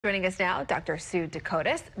Joining us now, Dr. Sue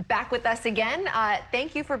Decotiis, back with us again.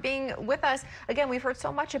 Thank you for being with us. Again, we've heard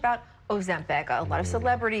so much about Ozempic, a lot of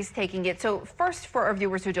celebrities taking it. So first, for our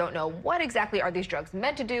viewers who don't know, what exactly are these drugs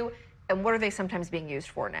meant to do, and what are they sometimes being used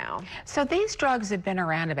for now? So these drugs have been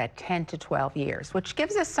around about 10 to 12 years, which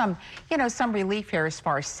gives us some relief here as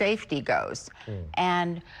far as safety goes.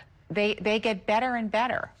 And they get better and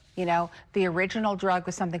better. You know, the original drug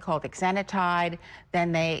was something called exenatide.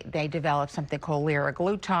 Then they developed something called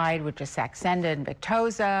Liraglutide, which is Saxenda and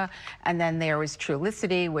Victoza. And then there was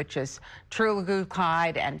Trulicity, which is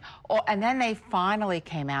Truliglutide. And then they finally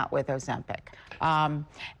came out with Ozempic.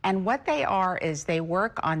 And what they are is they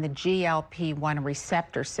work on the GLP-1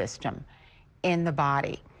 receptor system in the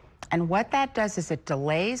body. And what that does is it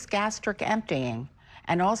delays gastric emptying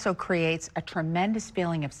and also creates a tremendous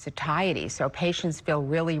feeling of satiety, so patients feel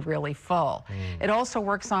really, really full. It also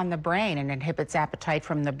works on the brain and inhibits appetite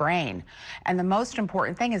from the brain. And the most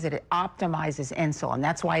important thing is that it optimizes insulin.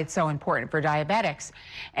 That's why it's so important for diabetics.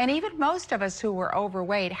 And even most of us who are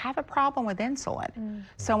overweight have a problem with insulin.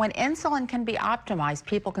 So when insulin can be optimized,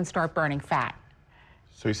 people can start burning fat.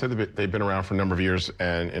 So you said that they've been around for a number of years,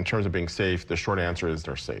 and in terms of being safe, the short answer is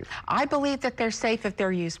they're safe. I believe that they're safe if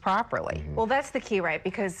they're used properly. Well, that's the key, right?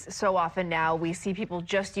 Because so often now we see people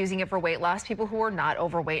just using it for weight loss, people who are not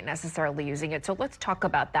overweight necessarily using it. So let's talk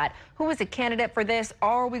about that. Who is a candidate for this?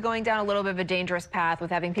 Are we going down a little bit of a dangerous path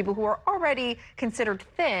with having people who are already considered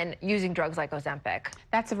thin using drugs like Ozempic?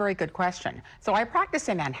 That's a very good question. So I practice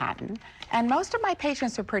in Manhattan, and most of my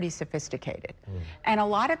patients are pretty sophisticated. And a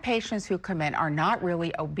lot of patients who come in are not really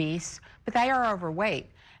obese, but they are overweight.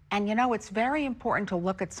 And you know, it's very important to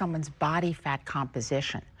look at someone's body fat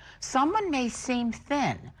composition. Someone may seem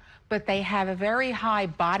thin, but they have a very high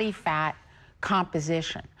body fat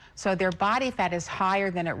composition. So their body fat is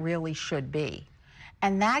higher than it really should be.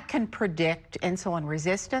 And that can predict insulin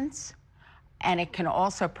resistance, and it can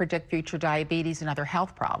also predict future diabetes and other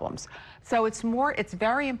health problems. So it's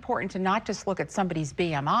very important to not just look at somebody's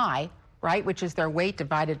BMI, right, which is their weight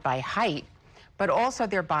divided by height, but also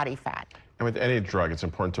their body fat. And with any drug, it's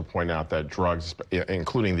important to point out that drugs,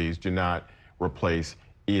 including these, do not replace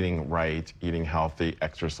eating right, eating healthy,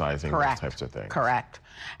 exercising, those types of things. Correct.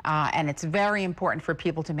 And it's very important for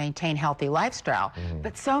people to maintain healthy lifestyle.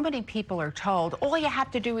 But so many people are told, all you have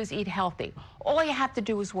to do is eat healthy. All you have to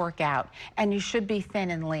do is work out, and you should be thin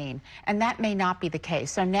and lean. And that may not be the case.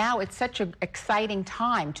 So now it's such an exciting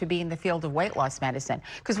time to be in the field of weight loss medicine,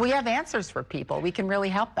 because we have answers for people. We can really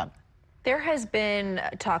help them. There has been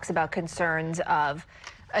talks about concerns of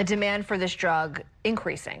a demand for this drug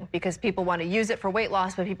increasing because people want to use it for weight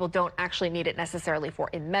loss, but people don't actually need it necessarily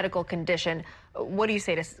for a medical condition. What do you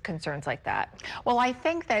say to concerns like that? Well, I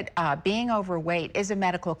think that being overweight is a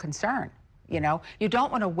medical concern. You know, you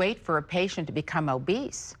don't want to wait for a patient to become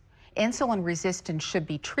obese. Insulin resistance should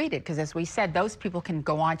be treated because, as we said, those people can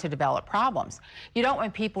go on to develop problems. You don't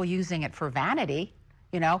want people using it for vanity.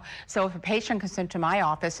 You know, so if a patient comes into my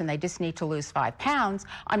office and they just need to lose 5 pounds,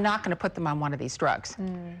 I'm not going to put them on one of these drugs.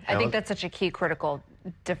 I think that's such a key critical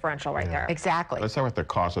differential right there. Exactly. Let's start with the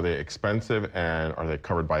cost. Are they expensive, and are they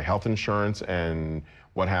covered by health insurance? And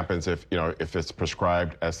what happens if, you know, if it's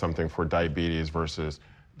prescribed as something for diabetes versus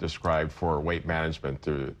described for weight management?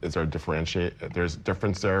 Is there there's a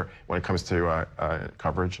difference there when it comes to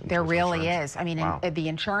coverage? There really is. I mean, the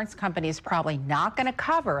insurance company is probably not going to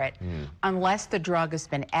cover it unless the drug has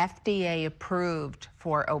been FDA approved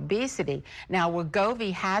for obesity. Now,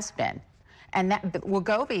 Wegovy has been. And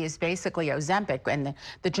Wegovy is basically Ozempic, and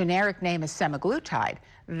the generic name is semaglutide.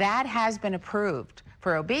 That has been approved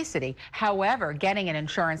for obesity. However, getting an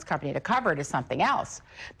insurance company to cover it is something else.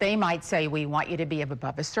 They might say, we want you to be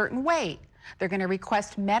above a certain weight. They're going to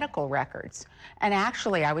request medical records. And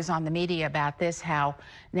actually, I was on the media about this, how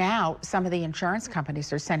now some of the insurance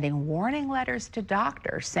companies are sending warning letters to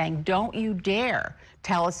doctors saying, don't you dare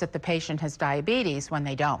tell us that the patient has diabetes when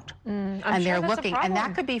they don't. And they're looking, and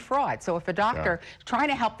that could be fraud. So if a doctor trying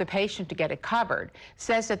to help the patient to get it covered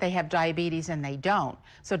says that they have diabetes and they don't,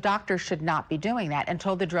 so doctors should not be doing that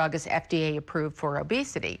until the drug is FDA approved for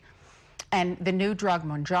obesity. And the new drug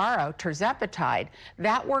Mounjaro, tirzepatide,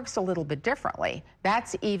 that works a little bit differently.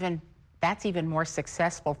 That's even more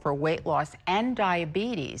successful for weight loss and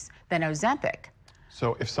diabetes than Ozempic.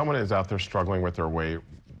 So if someone is out there struggling with their weight,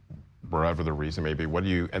 whatever the reason may be,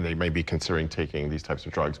 and they may be considering taking these types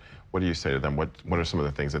of drugs, what do you say to them? What are some of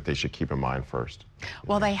the things that they should keep in mind first?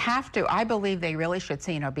 Well, they have to. I believe they really should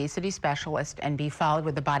see an obesity specialist and be followed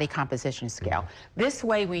with the body composition scale. This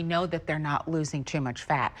way we know that they're not losing too much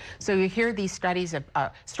fat. So you hear these stories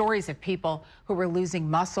of people who were losing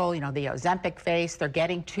muscle, the Ozempic face, they're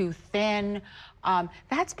getting too thin.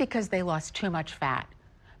 That's because they lost too much fat.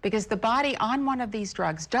 Because the body on one of these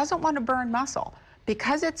drugs doesn't want to burn muscle.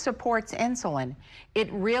 Because it supports insulin, it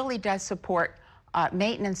really does support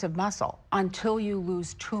maintenance of muscle until you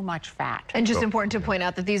lose too much fat. And just important to point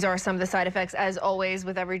out that these are some of the side effects. As always,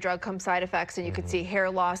 with every drug comes side effects, and you can see hair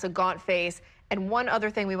loss, a gaunt face. And one other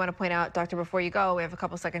thing we want to point out, doctor, before you go, we have a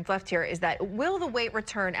couple seconds left here, is that will the weight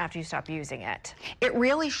return after you stop using it? It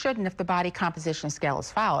really shouldn't if the body composition scale is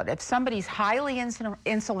followed. If somebody's highly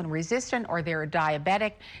insulin resistant or they're a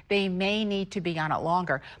diabetic, they may need to be on it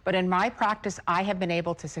longer. But in my practice, I have been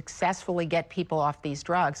able to successfully get people off these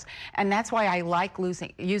drugs. And that's why I like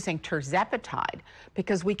using tirzepatide,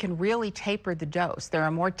 because we can really taper the dose. There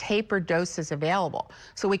are more tapered doses available.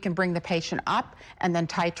 So we can bring the patient up and then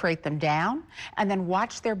titrate them down, and then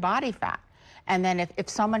watch their body fat. And then if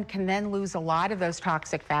someone can then lose a lot of those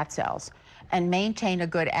toxic fat cells and maintain a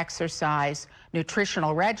good exercise,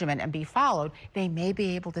 nutritional regimen and be followed, they may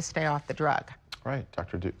be able to stay off the drug. All right,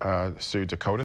 Dr. Sue Decotiis.